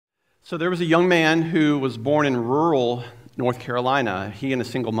So there was a young man who was born in rural North Carolina, he and a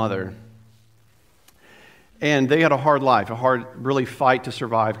single mother. And they had a hard life, a hard, really fight to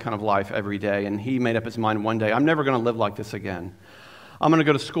survive kind of life every day. And he made up his mind one day, I'm never going to live like this again. I'm going to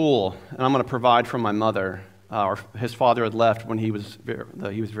go to school, and I'm going to provide for my mother. His father had left when he was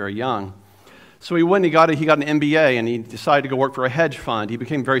very young. So he went and he got an MBA, and he decided to go work for a hedge fund. He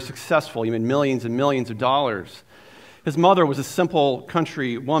became very successful. He made millions and millions of dollars. His mother was a simple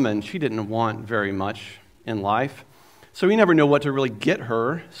country woman. She didn't want very much in life. So he never knew what to really get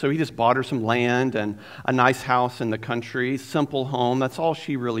her. So he just bought her some land and a nice house in the country, simple home. That's all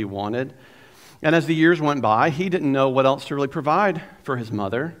she really wanted. And as the years went by, he didn't know what else to really provide for his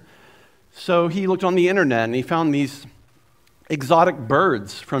mother. So he looked on the internet and he found these exotic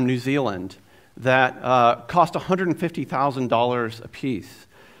birds from New Zealand that cost $150,000 a piece,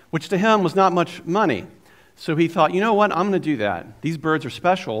 which to him was not much money. So he thought, you know what, I'm going to do that. These birds are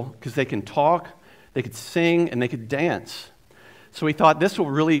special because they can talk, they could sing, and they could dance. So he thought this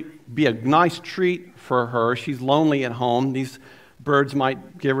will really be a nice treat for her. She's lonely at home. These birds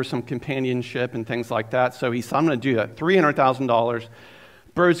might give her some companionship and things like that. So he said, I'm going to do that. $300,000.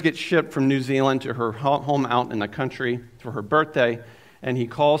 Birds get shipped from New Zealand to her home out in the country for her birthday. And he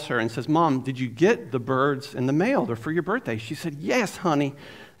calls her and says, Mom, did you get the birds in the mail? They're for your birthday. She said, yes, honey.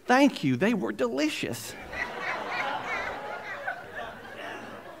 Thank you. They were delicious.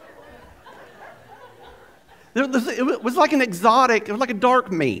 It was like an exotic, it was like a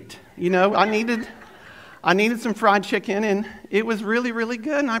dark meat. You know, I needed some fried chicken, and it was really, really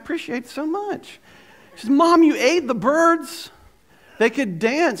good, and I appreciate it so much. She says, Mom, you ate the birds. They could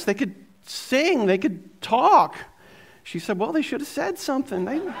dance, they could sing, they could talk. She said, well, they should have said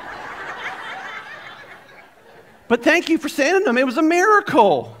something. But thank you for sending them. It was a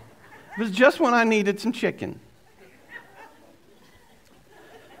miracle. It was just when I needed some chicken.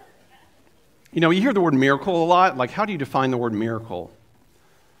 You know, you hear the word miracle a lot. Like, how do you define the word miracle?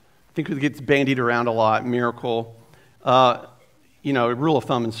 I think it gets bandied around a lot, miracle. You know, a rule of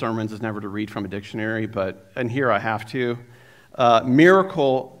thumb in sermons is never to read from a dictionary, and here I have to.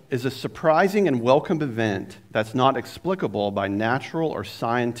 Miracle is a surprising and welcome event that's not explicable by natural or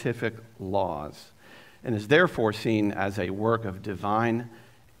scientific laws and is therefore seen as a work of divine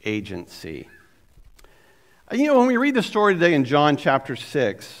agency. You know, when we read the story today in John chapter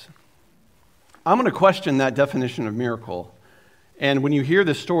 6, I'm going to question that definition of miracle. And when you hear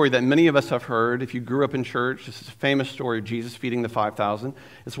this story that many of us have heard, if you grew up in church, this is a famous story of Jesus feeding the 5,000.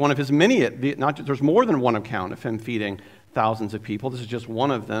 It's one of his many, there's more than one account of him feeding thousands of people. This is just one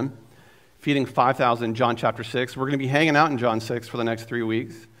of them, feeding 5,000 in John chapter 6. We're going to be hanging out in John 6 for the next 3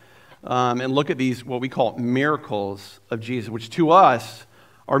 weeks and look at these, what we call miracles of Jesus, which to us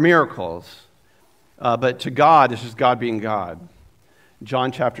are miracles. But to God, this is God being God.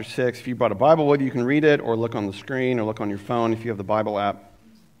 John chapter 6, if you brought a Bible with you, you can read it or look on the screen or look on your phone if you have the Bible app.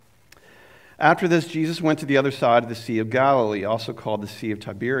 After this, Jesus went to the other side of the Sea of Galilee, also called the Sea of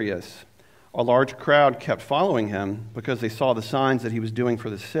Tiberias. A large crowd kept following him because they saw the signs that he was doing for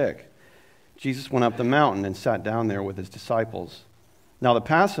the sick. Jesus went up the mountain and sat down there with his disciples. Now the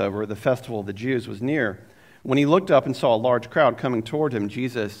Passover, the festival of the Jews, was near. When he looked up and saw a large crowd coming toward him,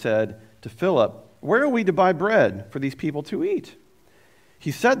 Jesus said to Philip, "Where are we to buy bread for these people to eat?"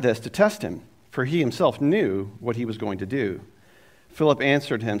 He said this to test him, for he himself knew what he was going to do. Philip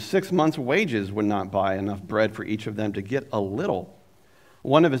answered him, 6 months' wages would not buy enough bread for each of them to get a little.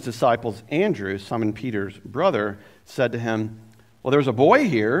 One of his disciples, Andrew, Simon Peter's brother, said to him, well, there's a boy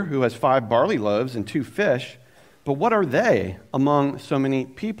here who has 5 barley loaves and 2 fish, but what are they among so many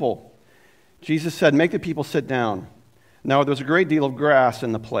people? Jesus said, make the people sit down. Now there was a great deal of grass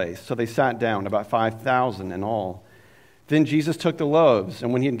in the place, so they sat down, about 5,000 in all. Then Jesus took the loaves,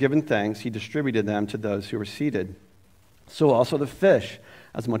 and when he had given thanks, he distributed them to those who were seated. So also the fish,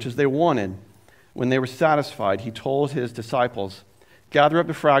 as much as they wanted. When they were satisfied, he told his disciples, gather up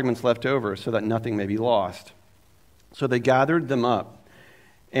the fragments left over so that nothing may be lost. So they gathered them up.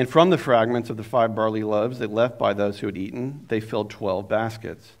 And from the fragments of the 5 barley loaves that left by those who had eaten, they filled 12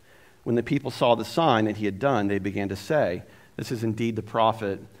 baskets. When the people saw the sign that he had done, they began to say, this is indeed the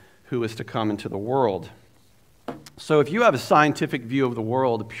prophet who is to come into the world. So if you have a scientific view of the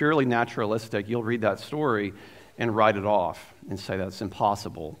world, purely naturalistic, you'll read that story and write it off and say that's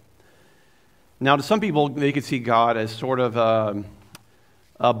impossible. Now, to some people, they could see God as sort of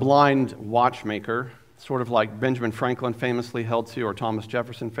a blind watchmaker, sort of like Benjamin Franklin famously held to, or Thomas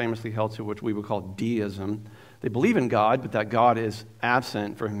Jefferson famously held to, which we would call deism. They believe in God, but that God is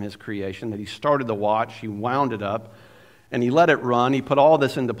absent from his creation, that he started the watch, he wound it up, And he let it run. He put all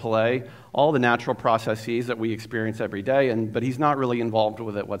this into play, all the natural processes that we experience every day, but he's not really involved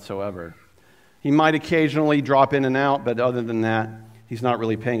with it whatsoever. He might occasionally drop in and out, but other than that, he's not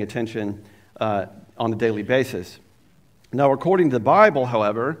really paying attention on a daily basis. Now, according to the Bible,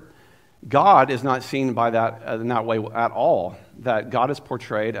 however, God is not seen in that way at all. That God is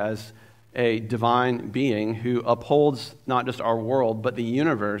portrayed as a divine being who upholds not just our world, but the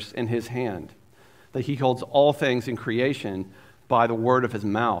universe in his hand. That he holds all things in creation by the word of his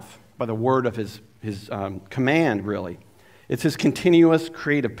mouth, by the word of his command, really. It's his continuous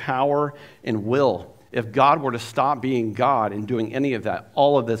creative power and will. If God were to stop being God and doing any of that,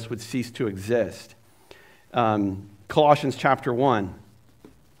 all of this would cease to exist. Colossians chapter 1,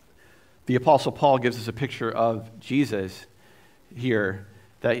 the Apostle Paul gives us a picture of Jesus here,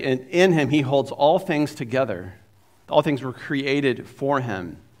 that in him he holds all things together. All things were created for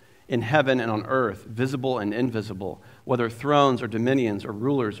him, in heaven and on earth, visible and invisible, whether thrones or dominions or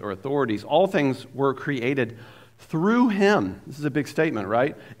rulers or authorities. All things were created through him. This is a big statement,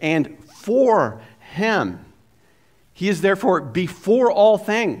 right? And for him. He is therefore before all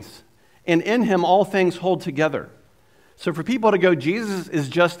things, and in him all things hold together. So for people to go, Jesus is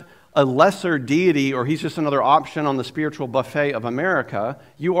just a lesser deity, or he's just another option on the spiritual buffet of America,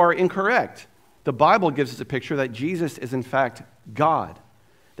 you are incorrect. The Bible gives us a picture that Jesus is in fact God.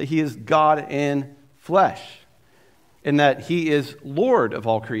 That he is God in flesh, and that he is Lord of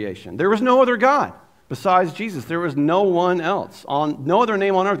all creation. There was no other God besides Jesus. There was no one else, no other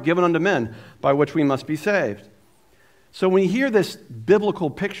name on earth given unto men by which we must be saved. So when you hear this biblical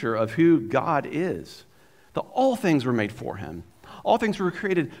picture of who God is, that all things were made for him, all things were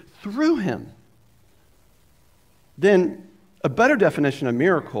created through him, then a better definition of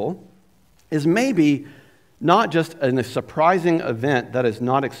miracle is maybe not just a surprising event that is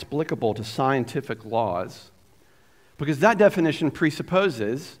not explicable to scientific laws, because that definition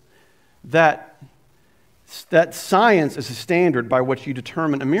presupposes that science is a standard by which you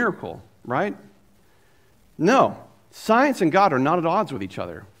determine a miracle, right? No, science and God are not at odds with each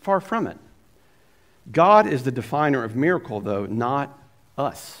other, far from it. God is the definer of miracle, though, not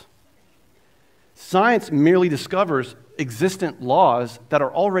us. Science merely discovers existent laws that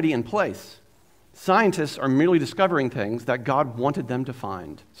are already in place. Scientists are merely discovering things that God wanted them to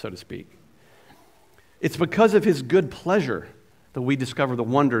find, so to speak. It's because of his good pleasure that we discover the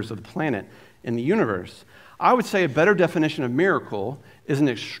wonders of the planet and the universe. I would say a better definition of miracle is an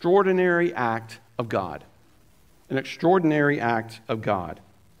extraordinary act of God. An extraordinary act of God.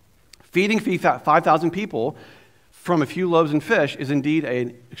 Feeding 5,000 people from a few loaves and fish is indeed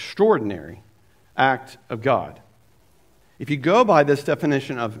an extraordinary act of God. If you go by this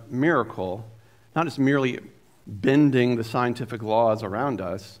definition of miracle, not just merely bending the scientific laws around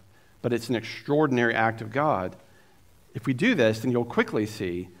us, but it's an extraordinary act of God. If we do this, then you'll quickly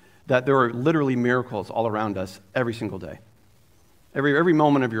see that there are literally miracles all around us every single day, every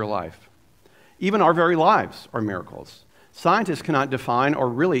moment of your life. Even our very lives are miracles. Scientists cannot define or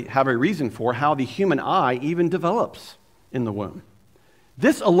really have a reason for how the human eye even develops in the womb.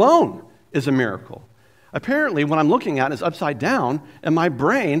 This alone is a miracle. Apparently, what I'm looking at is upside down, and my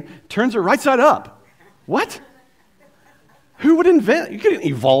brain turns it right side up. What? Who would invent? You couldn't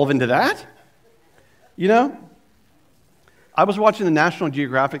evolve into that. You know? I was watching the National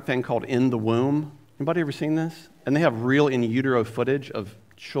Geographic thing called In the Womb. Anybody ever seen this? And they have real in utero footage of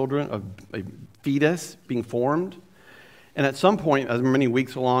children, of a fetus being formed. And at some point, as many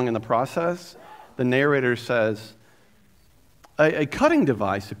weeks along in the process, the narrator says, a cutting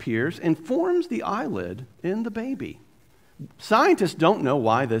device appears and forms the eyelid in the baby. Scientists don't know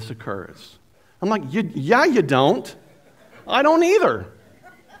why this occurs. I'm like, yeah, you don't. I don't either.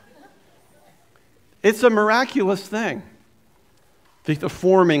 It's a miraculous thing. The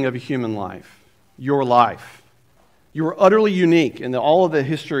forming of a human life, your life. You are utterly unique in all of the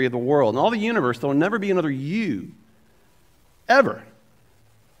history of the world and all the universe. There will never be another you, ever.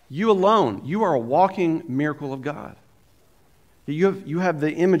 You alone. You are a walking miracle of God. You have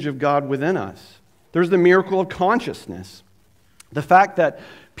the image of God within us. There's the miracle of consciousness. The fact that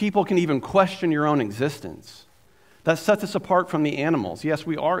people can even question your own existence. That sets us apart from the animals. Yes,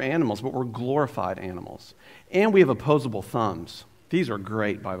 we are animals, but we're glorified animals. And we have opposable thumbs. These are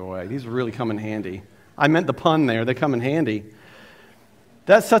great, by the way. These really come in handy. I meant the pun there. They come in handy.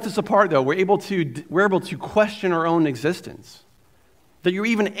 That sets us apart, though. We're able to question our own existence. That you're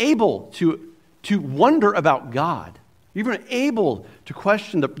even able to wonder about God. You're even able to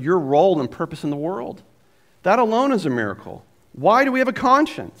question your role and purpose in the world. That alone is a miracle. Why do we have a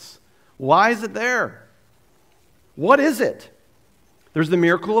conscience? Why is it there? What is it? There's the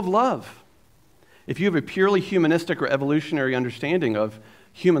miracle of love. if you have a purely humanistic or evolutionary understanding of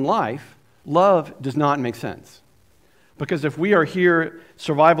human life, love does not make sense. Because if we are here,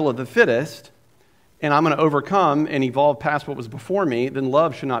 survival of the fittest, and I'm going to overcome and evolve past what was before me, then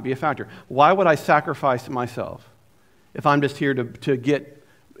love should not be a factor. Why would I sacrifice myself if I'm just here to get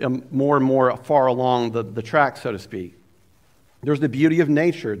more and more far along the track, so to speak? There's the beauty of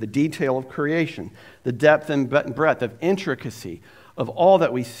nature, the detail of creation, the depth and breadth of intricacy of all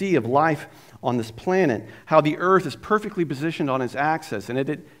that we see of life on this planet, how the earth is perfectly positioned on its axis, and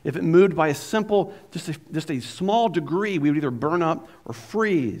if it moved by a simple, just a small degree, we would either burn up or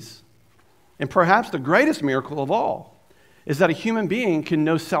freeze. And perhaps the greatest miracle of all is that a human being can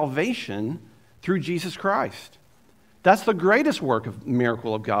know salvation through Jesus Christ. That's the greatest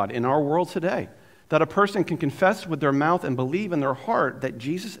miracle of God in our world today, that a person can confess with their mouth and believe in their heart that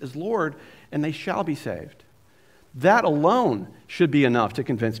Jesus is Lord, and they shall be saved. That alone should be enough to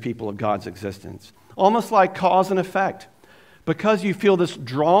convince people of God's existence. Almost like cause and effect. Because you feel this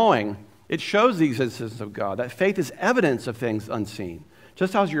drawing, it shows the existence of God. That faith is evidence of things unseen.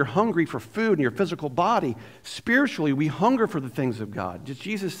 Just as you're hungry for food in your physical body, spiritually we hunger for the things of God. Just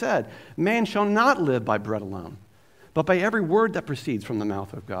Jesus said, man shall not live by bread alone, but by every word that proceeds from the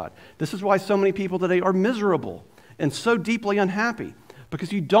mouth of God. This is why so many people today are miserable and so deeply unhappy,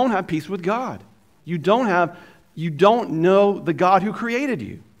 because you don't have peace with God. You don't know the God who created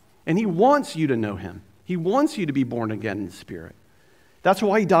you, and He wants you to know Him. He wants you to be born again in the Spirit. That's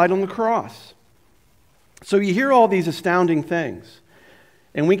why He died on the cross. So you hear all these astounding things,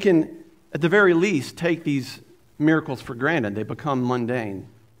 and we can, at the very least, take these miracles for granted. They become mundane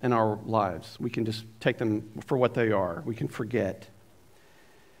in our lives. We can just take them for what they are. We can forget.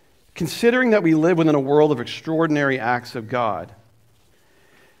 Considering that we live within a world of extraordinary acts of God,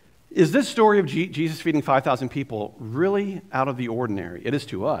 is this story of Jesus feeding 5,000 people really out of the ordinary? It is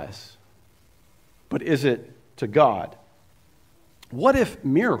to us, but is it to God? What if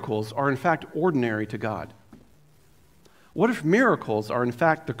miracles are in fact ordinary to God? What if miracles are in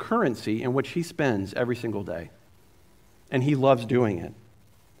fact the currency in which He spends every single day, and He loves doing it?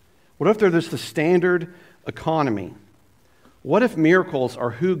 What if they're just the standard economy? What if miracles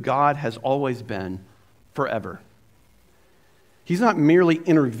are who God has always been forever? He's not merely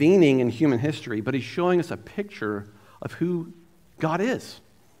intervening in human history, but He's showing us a picture of who God is.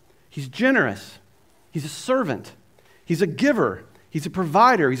 He's generous. He's a servant. He's a giver. He's a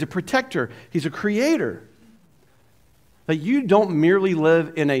provider. He's a protector. He's a creator. That you don't merely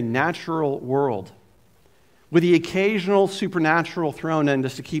live in a natural world with the occasional supernatural thrown in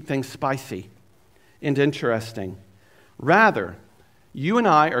just to keep things spicy and interesting. Rather, you and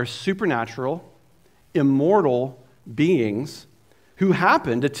I are supernatural, immortal beings who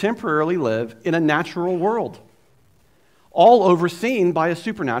happen to temporarily live in a natural world, all overseen by a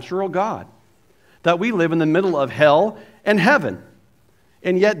supernatural God. That we live in the middle of hell and heaven.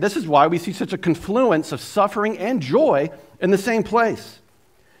 And yet, this is why we see such a confluence of suffering and joy in the same place.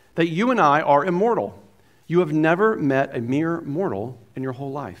 That you and I are immortal. You have never met a mere mortal in your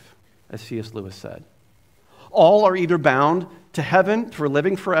whole life, as C.S. Lewis said. All are either bound to heaven for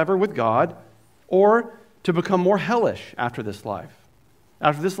living forever with God, or to become more hellish after this life.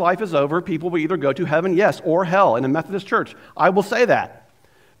 After this life is over, people will either go to heaven, yes, or hell. In a Methodist church, I will say that,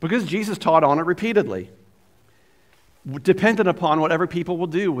 because Jesus taught on it repeatedly, dependent upon whatever people will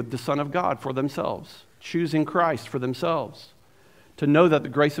do with the Son of God for themselves, choosing Christ for themselves, to know that the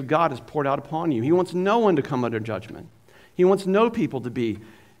grace of God is poured out upon you. He wants no one to come under judgment. He wants all people to be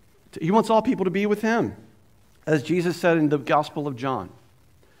with Him. As Jesus said in the Gospel of John,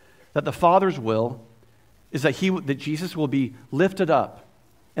 that the Father's will is that Jesus will be lifted up,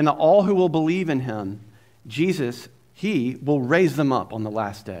 and that all who will believe in Him, Jesus, He will raise them up on the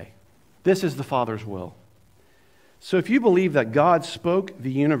last day. This is the Father's will. So if you believe that God spoke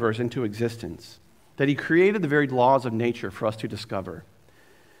the universe into existence, that He created the very laws of nature for us to discover,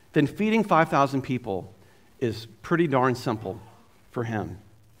 then feeding 5,000 people is pretty darn simple for Him.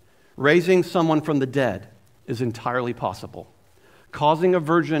 Raising someone from the dead is entirely possible. Causing a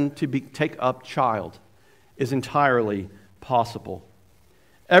virgin to take up child is entirely possible.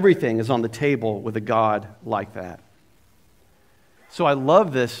 Everything is on the table with a God like that. So I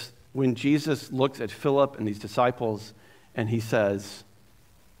love this when Jesus looks at Philip and these disciples and He says,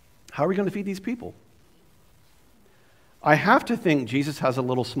 how are we going to feed these people? I have to think Jesus has a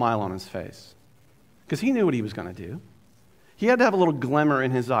little smile on His face, because He knew what He was going to do. He had to have a little glimmer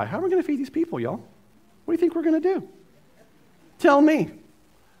in His eye. How are we going to feed these people, y'all? What do you think we're going to do? Tell me.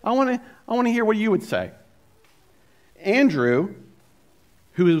 I want to hear what you would say. Andrew,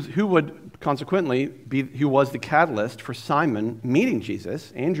 who would consequently who was the catalyst for Simon meeting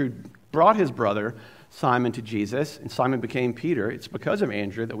Jesus. Andrew brought his brother Simon to Jesus, and Simon became Peter. It's because of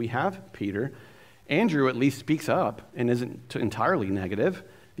Andrew that we have Peter. Andrew at least speaks up and isn't entirely negative.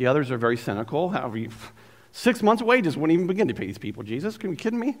 The others are very cynical. However, 6 months' wages wouldn't even begin to pay these people, Jesus. Are you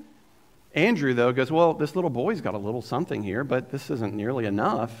kidding me? Andrew, though, goes, well, this little boy's got a little something here, but this isn't nearly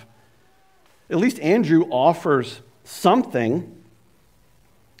enough. At least Andrew offers something.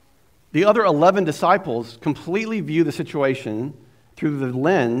 The other 11 disciples completely view the situation through the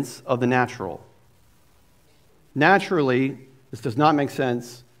lens of the natural. Naturally, this does not make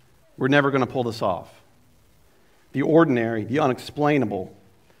sense. We're never going to pull this off. The ordinary, the unexplainable.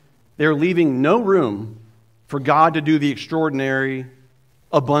 They're leaving no room for God to do the extraordinary,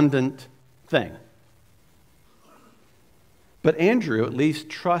 abundant thing. But Andrew at least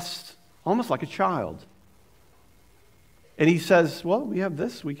trusts almost like a child. And he says, well, we have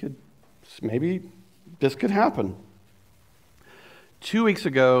this. Maybe this could happen. 2 weeks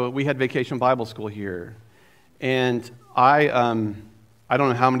ago, we had Vacation Bible School here. And I don't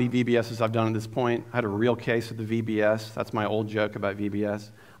know how many VBSs I've done at this point. I had a real case of the VBS. That's my old joke about VBS.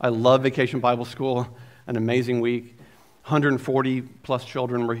 I love Vacation Bible School. An amazing week. 140 plus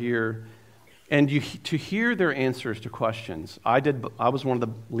children were here. And to hear their answers to questions. I was one of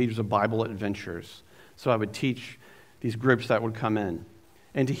the leaders of Bible Adventures. So I would teach these groups that would come in.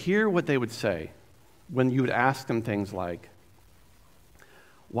 And to hear what they would say when you would ask them things like,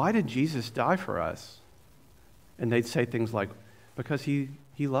 why did Jesus die for us? And they'd say things like, because he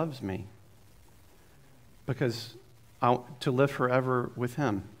loves me. Because to live forever with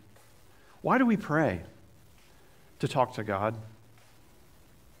him. Why do we pray? To talk to God.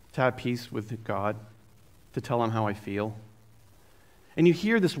 To have peace with God. To tell him how I feel. And you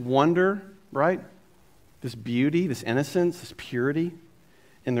hear this wonder, right? This beauty, this innocence, this purity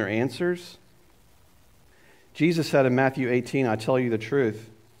in their answers. Jesus said in Matthew 18, I tell you the truth,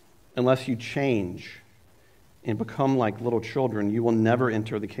 unless you change and become like little children, you will never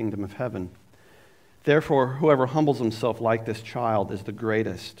enter the kingdom of heaven. Therefore, whoever humbles himself like this child is the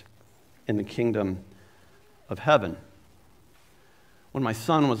greatest in the kingdom of heaven. When my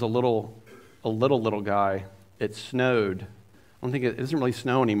son was a little guy, it snowed. I don't think it doesn't really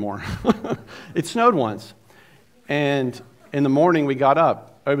snow anymore. It snowed once. And in the morning we got up.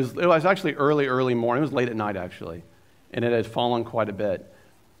 It was actually early morning. It was late at night, actually. And it had fallen quite a bit.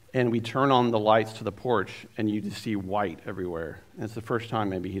 And we turn on the lights to the porch, and you just see white everywhere. And it's the first time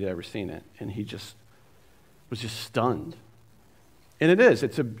maybe he'd ever seen it. And he was just stunned. And it is.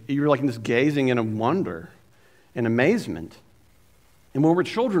 You're like just gazing in wonder and amazement. And when we're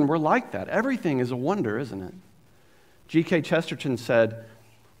children, we're like that. Everything is a wonder, isn't it? G.K. Chesterton said,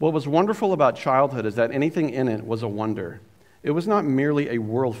 what was wonderful about childhood is that anything in it was a wonder. It was not merely a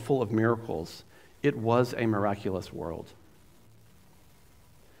world full of miracles. It was a miraculous world.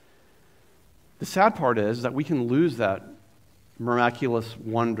 The sad part is that we can lose that miraculous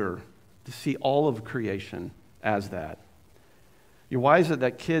wonder to see all of creation as that. Why is it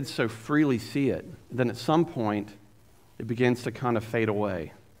that kids so freely see it? Then at some point, it begins to kind of fade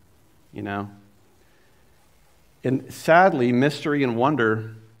away, you know? And sadly, mystery and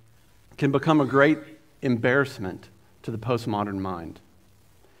wonder can become a great embarrassment to the postmodern mind.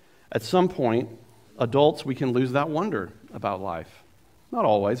 At some point, adults, we can lose that wonder about life. Not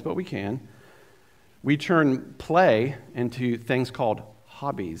always, but we can. We turn play into things called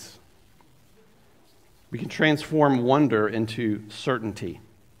hobbies. We can transform wonder into certainty.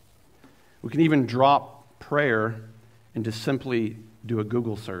 We can even drop prayer and to simply do a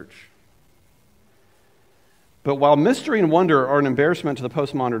Google search. But while mystery and wonder are an embarrassment to the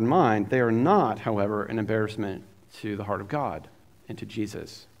postmodern mind, they are not, however, an embarrassment to the heart of God and to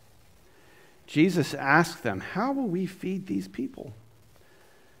Jesus. Jesus asked them, how will we feed these people?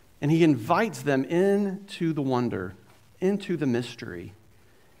 And he invites them into the wonder, into the mystery,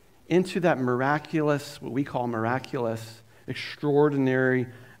 into that miraculous, what we call miraculous, extraordinary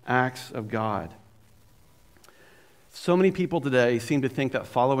acts of God. So many people today seem to think that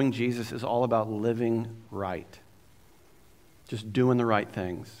following Jesus is all about living right, just doing the right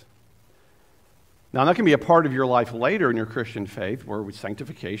things. Now, that can be a part of your life later in your Christian faith, where with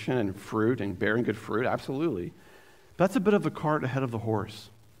sanctification and fruit and bearing good fruit, absolutely. That's a bit of the cart ahead of the horse.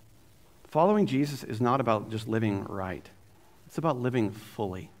 Following Jesus is not about just living right. It's about living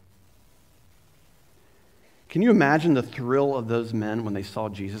fully. Can you imagine the thrill of those men when they saw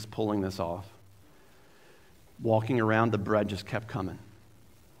Jesus pulling this off? Walking around, the bread just kept coming.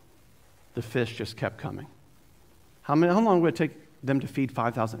 The fish just kept coming. How long would it take them to feed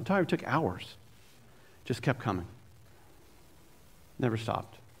 5,000? It took hours. Just kept coming. Never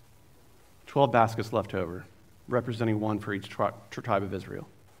stopped. 12 baskets left over, representing one for each tribe of Israel.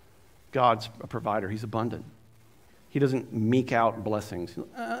 God's a provider. He's abundant. He doesn't meek out blessings.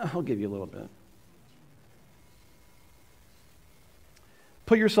 I'll give you a little bit.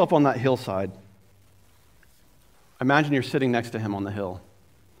 Put yourself on that hillside. Imagine you're sitting next to him on the hill.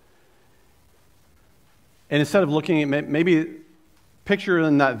 And instead of looking at, maybe picture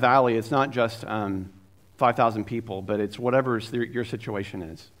in that valley, it's not just 5,000 people, but it's whatever your situation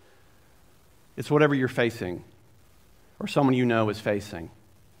is. It's whatever you're facing or someone you know is facing.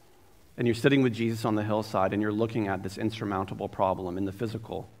 And you're sitting with Jesus on the hillside and you're looking at this insurmountable problem in the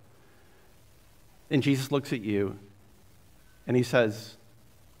physical. And Jesus looks at you and he says,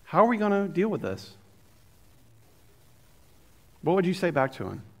 how are we going to deal with this? What would you say back to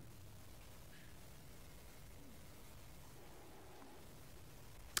him?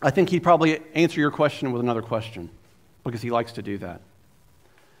 I think he'd probably answer your question with another question because he likes to do that.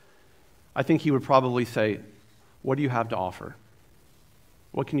 I think he would probably say, what do you have to offer?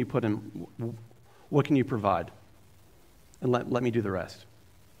 What can you put in? What can you provide? And let me do the rest.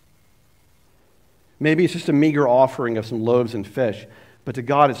 Maybe it's just a meager offering of some loaves and fish, but to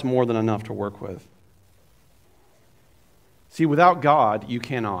God it's more than enough to work with. See, without God, you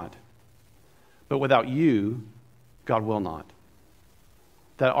cannot. But without you, God will not.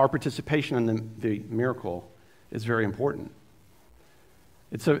 That our participation in the miracle is very important.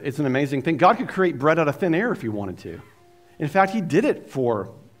 It's an amazing thing. God could create bread out of thin air if he wanted to. In fact, he did it for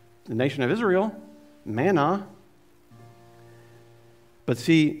the nation of Israel, manna. But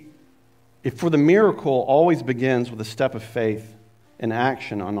see, if for the miracle always begins with a step of faith and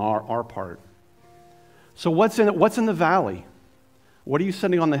action on our part. So what's in the valley? What are you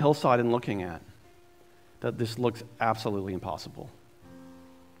sitting on the hillside and looking at? That this looks absolutely impossible.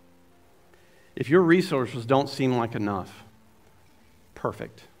 If your resources don't seem like enough,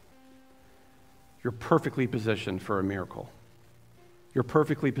 perfect. You're perfectly positioned for a miracle. You're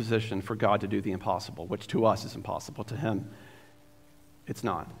perfectly positioned for God to do the impossible, which to us is impossible. To him, it's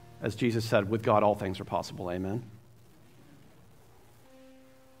not. As Jesus said, with God all things are possible. Amen.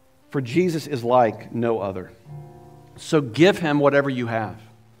 For Jesus is like no other. So give him whatever you have.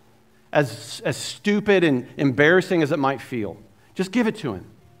 As stupid and embarrassing as it might feel, just give it to him.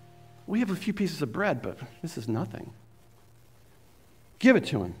 We have a few pieces of bread, but this is nothing. Give it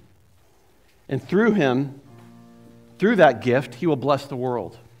to him. And through him, through that gift, he will bless the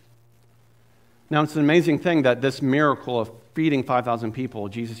world. Now, it's an amazing thing that this miracle of feeding 5,000 people,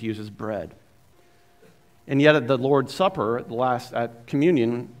 Jesus uses bread. And yet at the Lord's Supper, at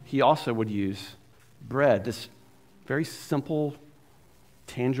communion, he also would use bread, this very simple,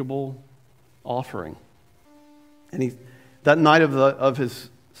 tangible offering. And that night of his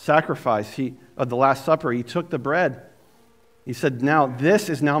sacrifice, of the Last Supper, he took the bread. He said, now, this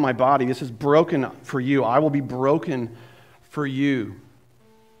is now my body. This is broken for you. I will be broken for you.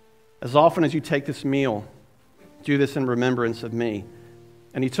 As often as you take this meal, do this in remembrance of me.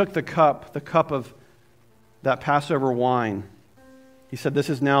 And he took the cup of that Passover wine. He said, this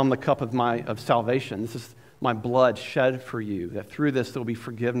is now the cup of salvation. This is my blood shed for you, that through this there will be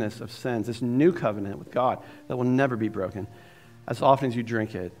forgiveness of sins, this new covenant with God that will never be broken. As often as you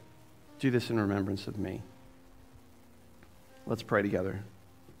drink it, do this in remembrance of me. Let's pray together.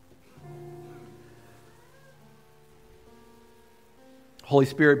 Holy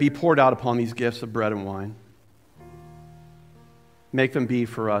Spirit, be poured out upon these gifts of bread and wine. Make them be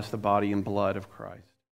for us the body and blood of Christ.